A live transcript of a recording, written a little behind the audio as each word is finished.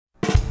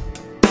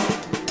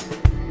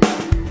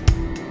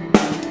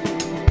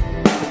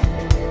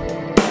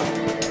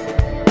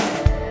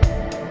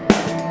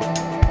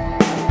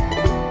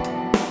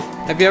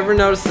Have you ever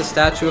noticed the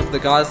statue of the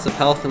Goddess of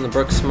Health in the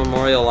Brooks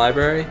Memorial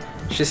Library?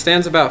 She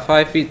stands about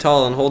 5 feet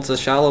tall and holds a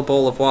shallow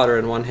bowl of water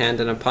in one hand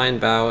and a pine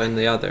bough in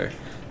the other.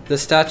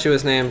 This statue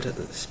is named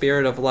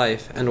Spirit of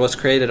Life and was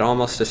created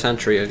almost a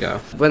century ago.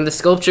 When the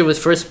sculpture was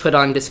first put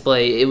on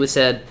display, it was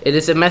said, "It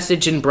is a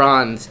message in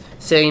bronze,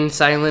 saying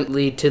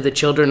silently to the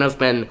children of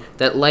men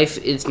that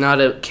life is not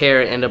a care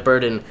and a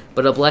burden,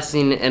 but a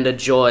blessing and a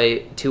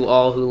joy to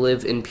all who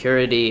live in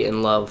purity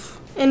and love."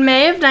 In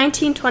May of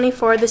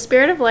 1924, the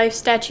Spirit of Life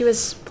statue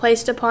was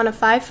placed upon a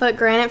 5-foot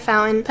granite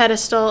fountain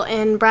pedestal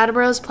in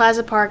Brattleboro's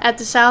Plaza Park at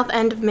the south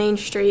end of Main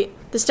Street.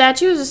 The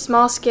statue is a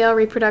small-scale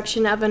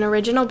reproduction of an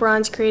original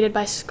bronze created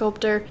by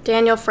sculptor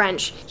Daniel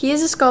French. He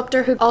is a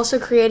sculptor who also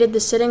created the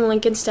sitting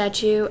Lincoln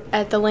statue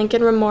at the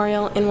Lincoln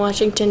Memorial in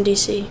Washington,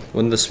 D.C.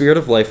 When the Spirit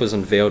of Life was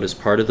unveiled as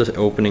part of the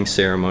opening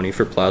ceremony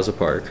for Plaza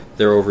Park,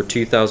 there were over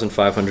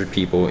 2,500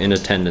 people in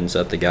attendance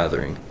at the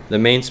gathering. The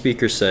main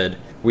speaker said,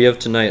 "We have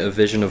tonight a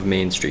vision of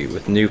Main Street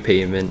with new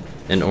pavement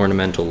and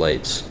ornamental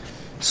lights,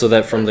 so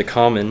that from the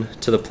Common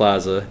to the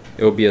Plaza,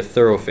 it will be a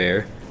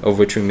thoroughfare of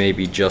which we may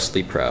be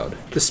justly proud."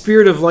 The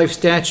Spirit of Life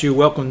statue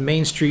welcomed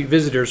Main Street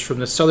visitors from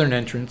the southern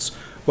entrance,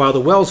 while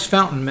the Wells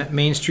Fountain met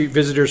Main Street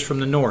visitors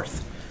from the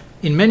north.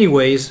 In many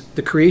ways,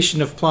 the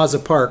creation of Plaza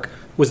Park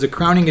was the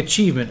crowning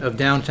achievement of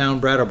downtown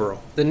Brattleboro.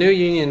 The new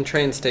Union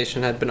train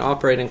station had been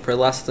operating for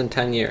less than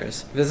 10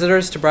 years.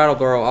 Visitors to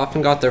Brattleboro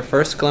often got their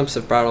first glimpse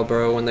of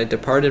Brattleboro when they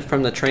departed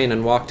from the train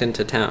and walked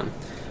into town.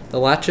 The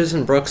Latches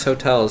and Brooks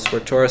hotels were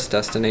tourist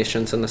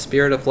destinations, and the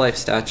Spirit of Life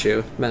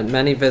statue met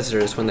many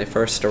visitors when they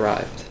first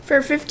arrived. For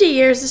 50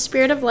 years, the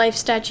Spirit of Life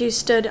statue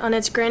stood on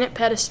its granite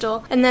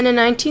pedestal, and then in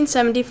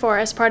 1974,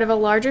 as part of a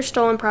larger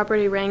stolen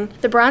property ring,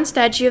 the bronze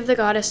statue of the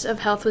Goddess of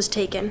Health was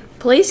taken.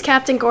 Police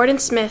Captain Gordon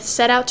Smith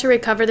set out to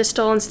recover the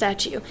stolen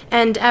statue,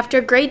 and after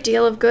a great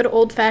deal of good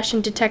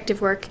old-fashioned detective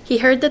work, he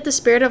heard that the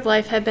Spirit of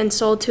Life had been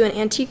sold to an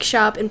antique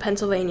shop in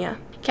Pennsylvania.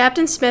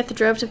 Captain Smith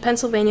drove to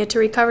Pennsylvania to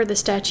recover the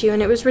statue,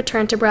 and it was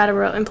returned to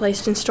Brattleboro and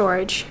placed in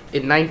storage.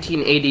 In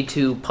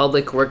 1982,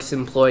 Public Works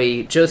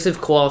employee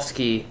Joseph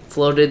Kowalski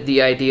floated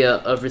the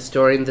idea of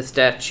restoring the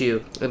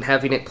statue and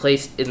having it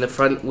placed in the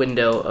front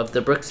window of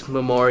the Brooks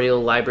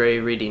Memorial Library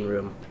reading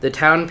room. The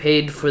town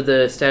paid for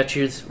the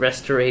statue's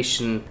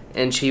restoration,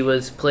 and she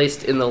was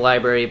placed in the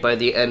library by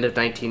the end of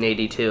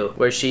 1982,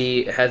 where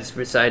she has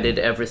resided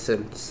ever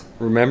since.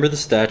 Remember, the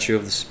statue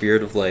of the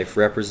Spirit of Life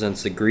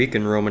represents the Greek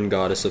and Roman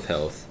goddess of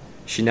health.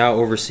 She now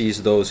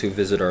oversees those who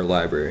visit our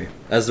library.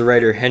 As the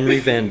writer Henry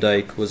Van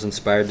Dyke was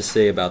inspired to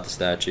say about the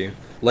statue,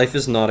 life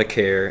is not a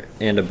care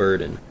and a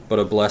burden, but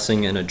a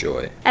blessing and a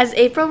joy. As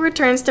April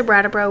returns to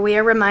Brattleboro, we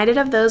are reminded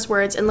of those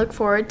words and look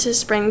forward to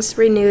spring's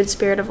renewed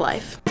Spirit of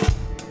Life.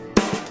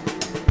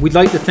 We'd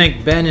like to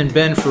thank Ben and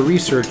Ben for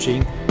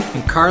researching,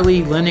 and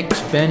Carly, Lennox,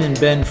 Ben, and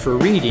Ben for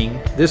reading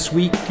This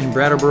Week in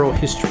Brattleboro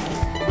History.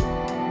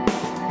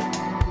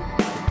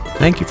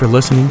 Thank you for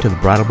listening to the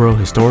Brattleboro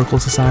Historical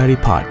Society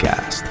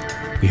podcast.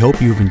 We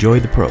hope you've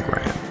enjoyed the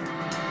program.